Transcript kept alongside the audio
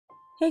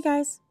Hey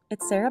guys,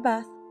 it's Sarah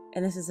Beth,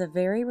 and this is a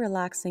very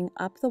relaxing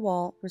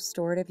up-the-wall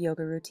restorative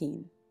yoga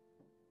routine.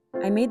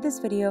 I made this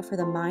video for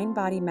the Mind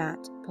Body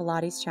Mat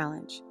Pilates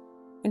Challenge,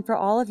 and for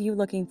all of you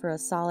looking for a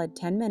solid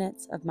 10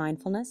 minutes of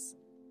mindfulness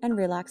and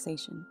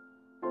relaxation.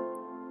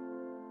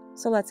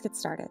 So let's get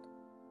started.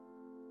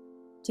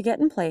 To get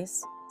in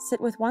place, sit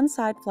with one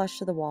side flush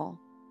to the wall,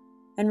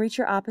 and reach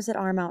your opposite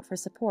arm out for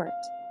support.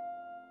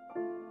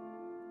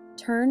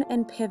 Turn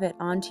and pivot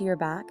onto your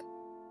back,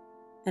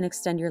 and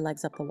extend your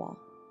legs up the wall.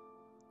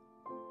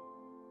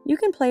 You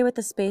can play with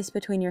the space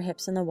between your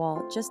hips and the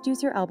wall. Just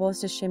use your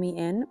elbows to shimmy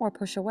in or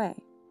push away.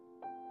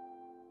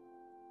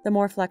 The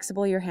more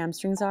flexible your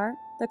hamstrings are,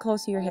 the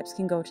closer your hips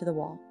can go to the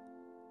wall.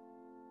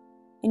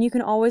 And you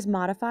can always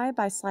modify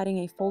by sliding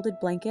a folded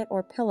blanket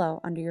or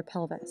pillow under your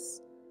pelvis.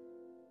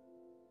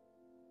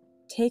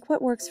 Take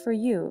what works for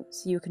you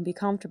so you can be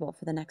comfortable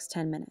for the next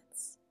 10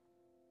 minutes.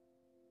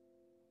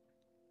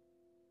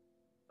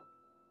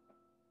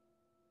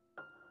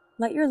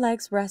 Let your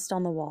legs rest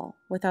on the wall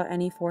without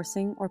any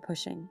forcing or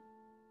pushing.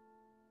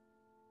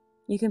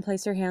 You can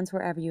place your hands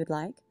wherever you'd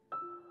like,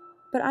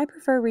 but I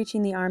prefer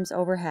reaching the arms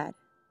overhead,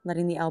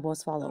 letting the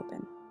elbows fall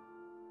open.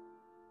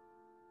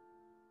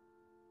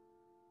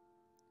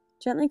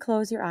 Gently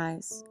close your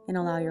eyes and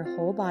allow your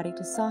whole body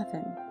to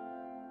soften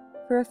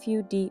for a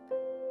few deep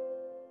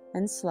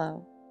and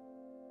slow,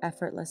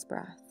 effortless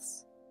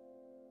breaths.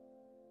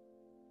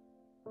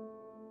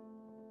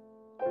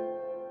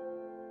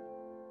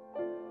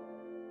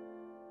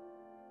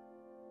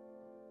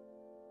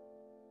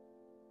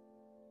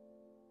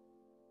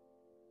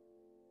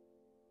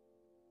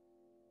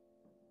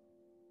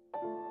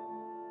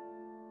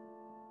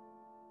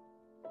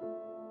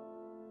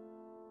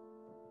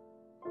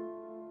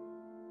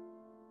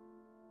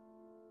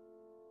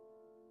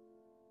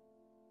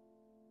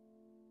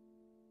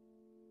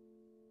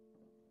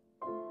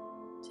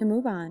 To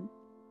move on,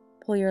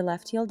 pull your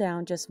left heel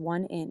down just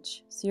 1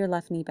 inch so your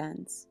left knee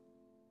bends.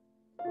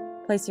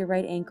 Place your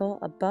right ankle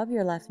above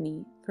your left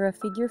knee for a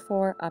figure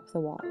 4 up the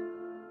wall.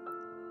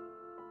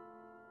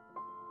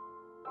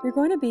 You're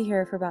going to be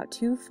here for about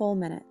 2 full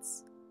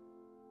minutes,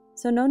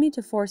 so no need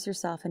to force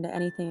yourself into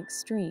anything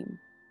extreme.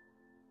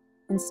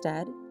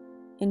 Instead,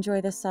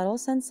 enjoy the subtle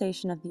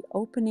sensation of the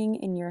opening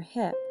in your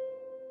hip,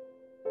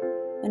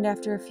 and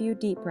after a few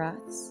deep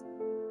breaths,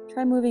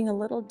 try moving a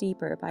little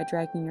deeper by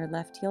dragging your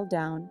left heel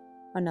down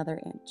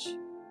another inch.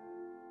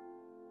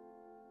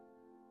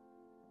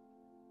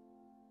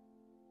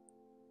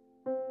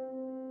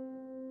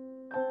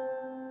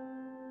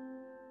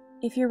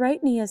 If your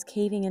right knee is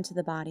caving into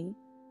the body,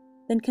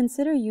 then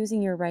consider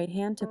using your right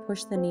hand to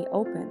push the knee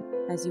open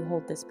as you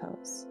hold this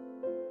pose.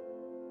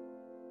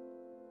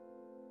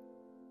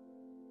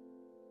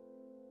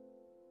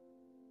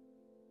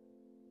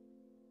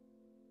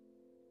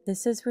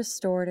 This is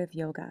restorative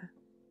yoga,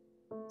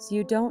 so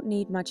you don't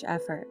need much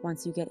effort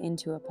once you get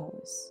into a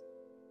pose.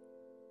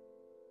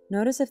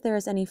 Notice if there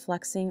is any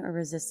flexing or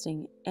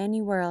resisting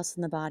anywhere else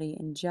in the body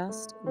and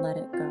just let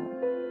it go.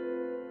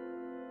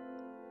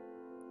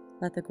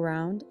 Let the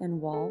ground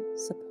and wall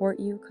support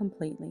you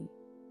completely.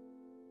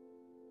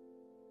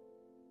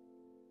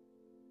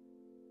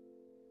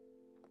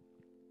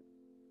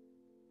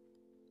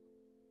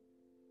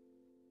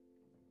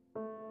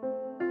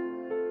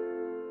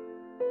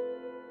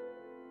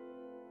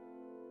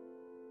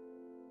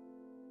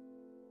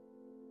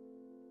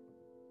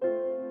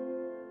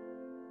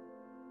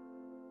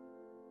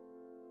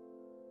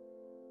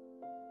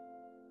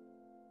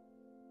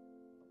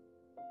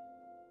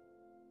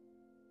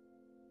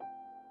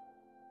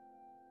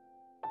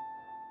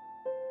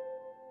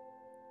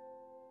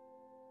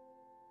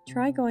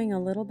 Try going a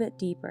little bit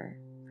deeper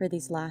for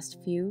these last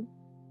few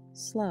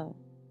slow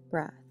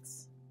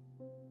breaths.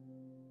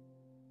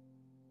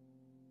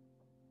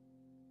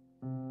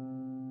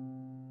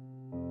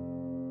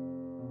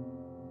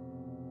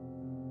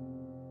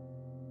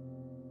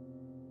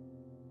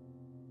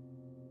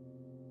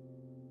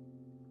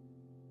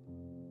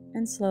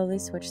 And slowly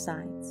switch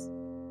sides.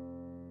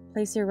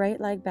 Place your right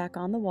leg back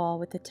on the wall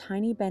with a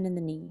tiny bend in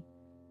the knee.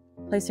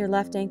 Place your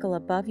left ankle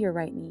above your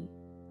right knee.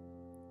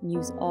 And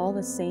use all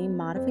the same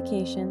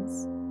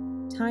modifications,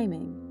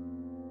 timing,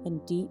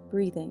 and deep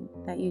breathing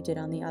that you did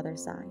on the other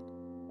side.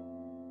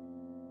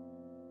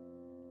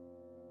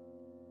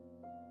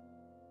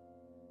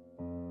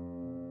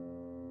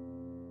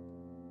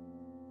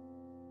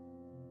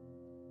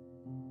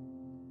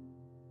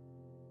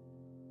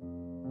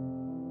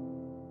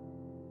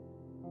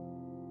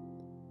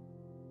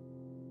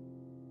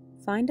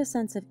 Find a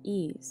sense of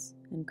ease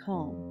and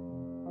calm.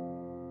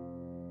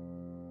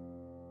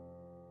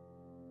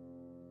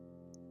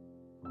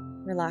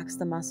 Relax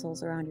the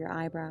muscles around your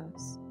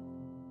eyebrows.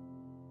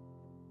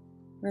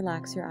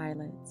 Relax your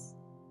eyelids.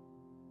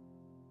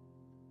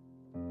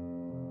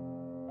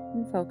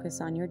 And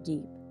focus on your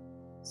deep,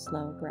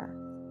 slow breath.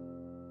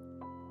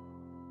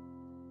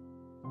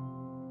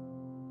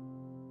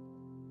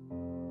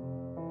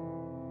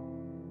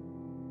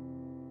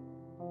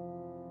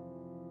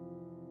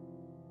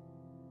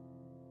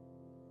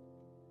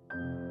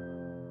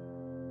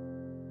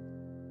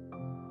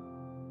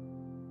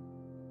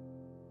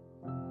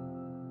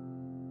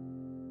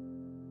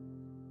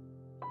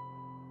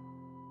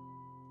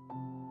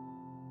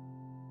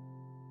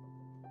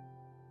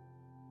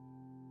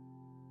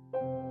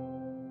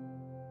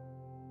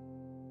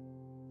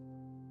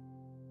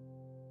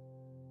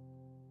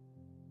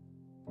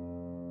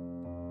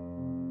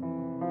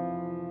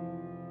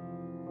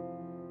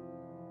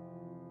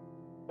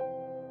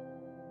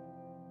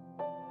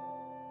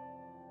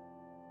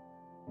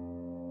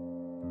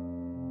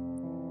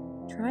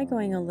 Try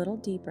going a little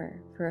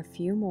deeper for a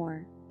few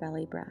more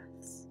belly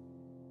breaths.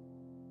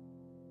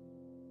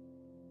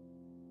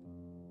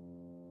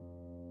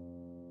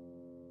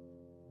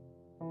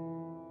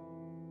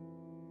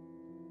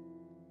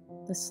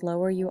 The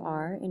slower you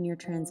are in your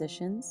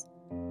transitions,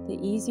 the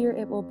easier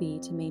it will be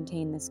to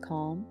maintain this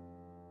calm,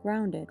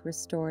 grounded,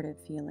 restorative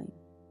feeling.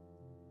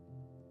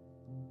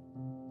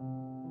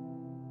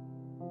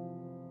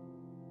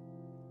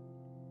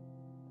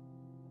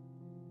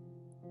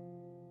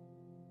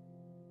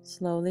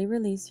 Slowly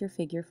release your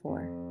figure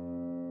 4.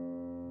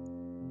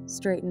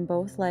 Straighten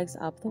both legs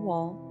up the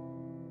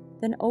wall,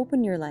 then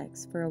open your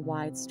legs for a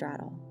wide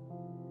straddle.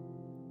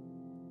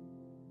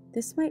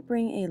 This might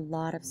bring a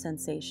lot of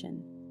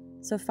sensation,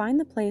 so find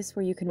the place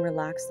where you can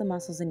relax the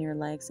muscles in your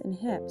legs and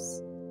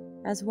hips,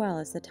 as well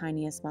as the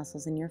tiniest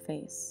muscles in your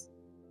face,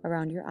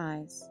 around your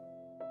eyes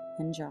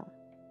and jaw.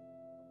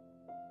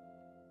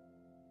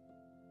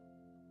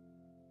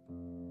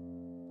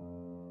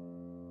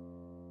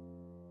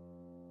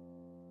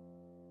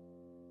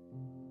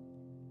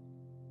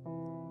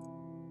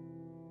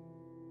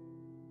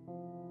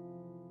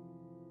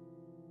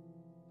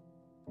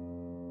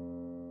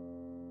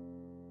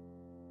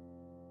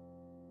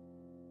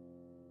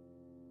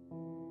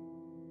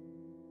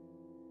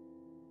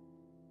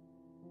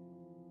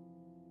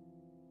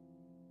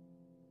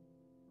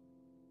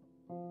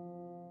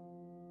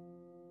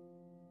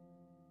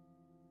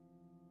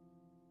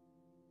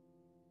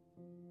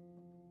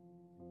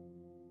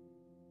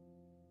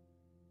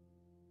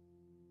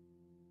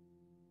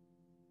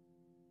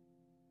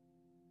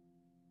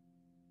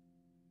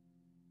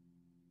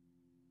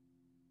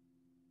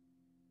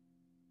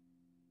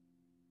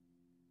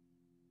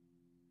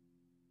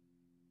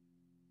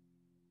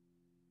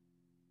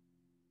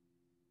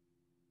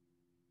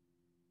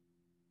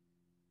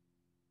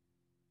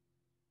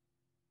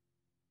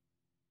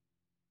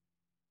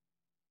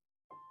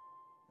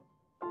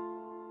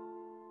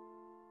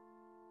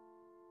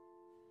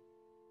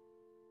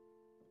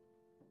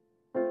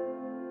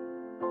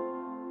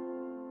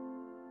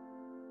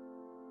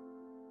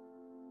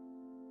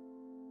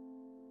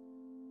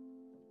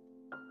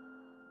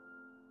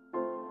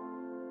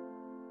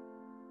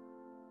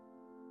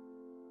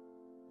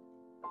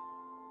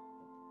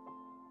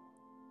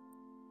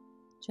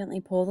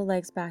 Gently pull the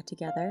legs back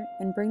together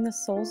and bring the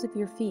soles of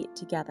your feet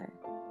together,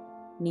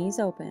 knees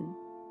open,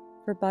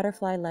 for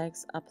butterfly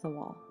legs up the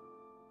wall.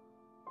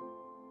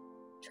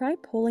 Try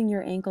pulling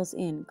your ankles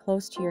in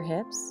close to your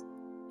hips,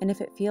 and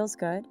if it feels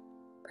good,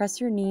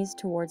 press your knees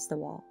towards the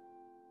wall.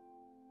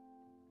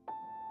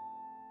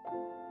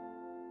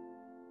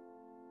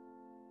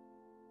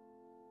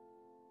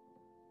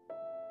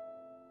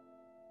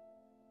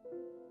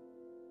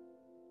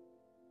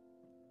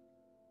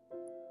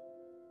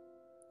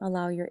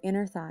 Allow your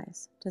inner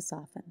thighs to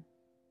soften.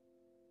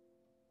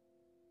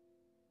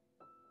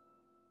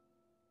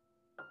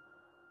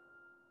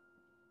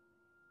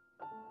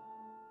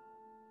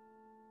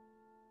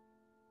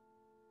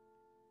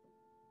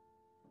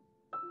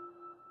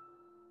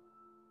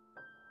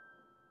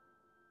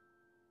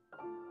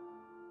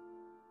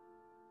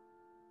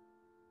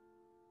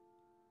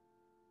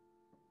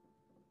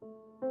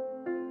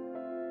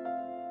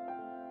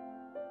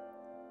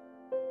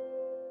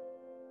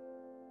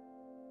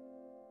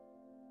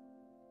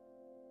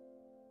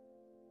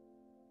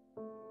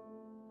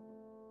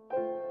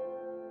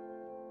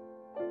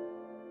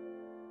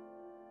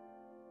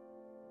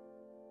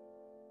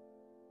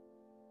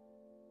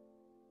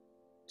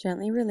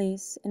 Gently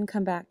release and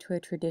come back to a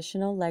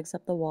traditional legs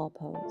up the wall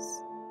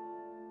pose.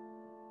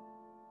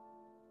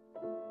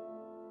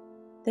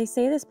 They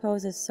say this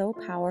pose is so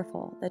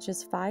powerful that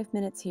just 5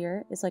 minutes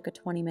here is like a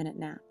 20-minute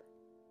nap.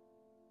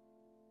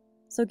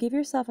 So give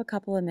yourself a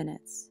couple of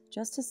minutes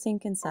just to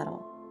sink and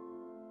settle.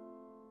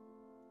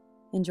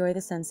 Enjoy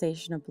the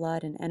sensation of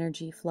blood and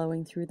energy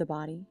flowing through the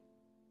body,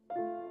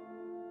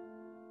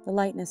 the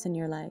lightness in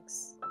your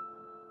legs,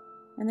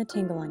 and the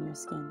tingle on your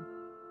skin.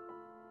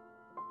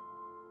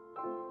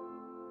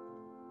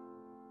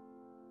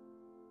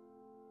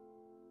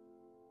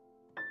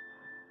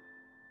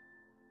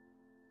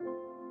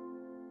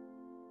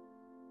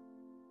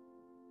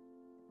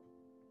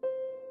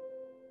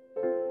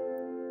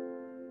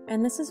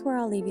 And this is where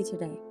I'll leave you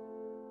today.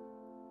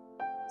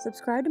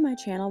 Subscribe to my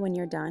channel when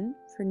you're done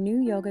for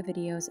new yoga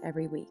videos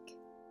every week.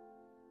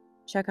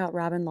 Check out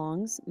Robin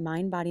Long's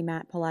Mind Body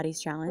Mat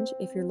Pilates Challenge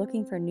if you're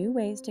looking for new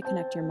ways to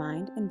connect your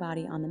mind and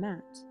body on the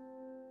mat.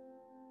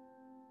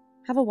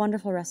 Have a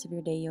wonderful rest of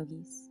your day,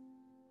 yogis.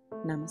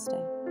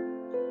 Namaste.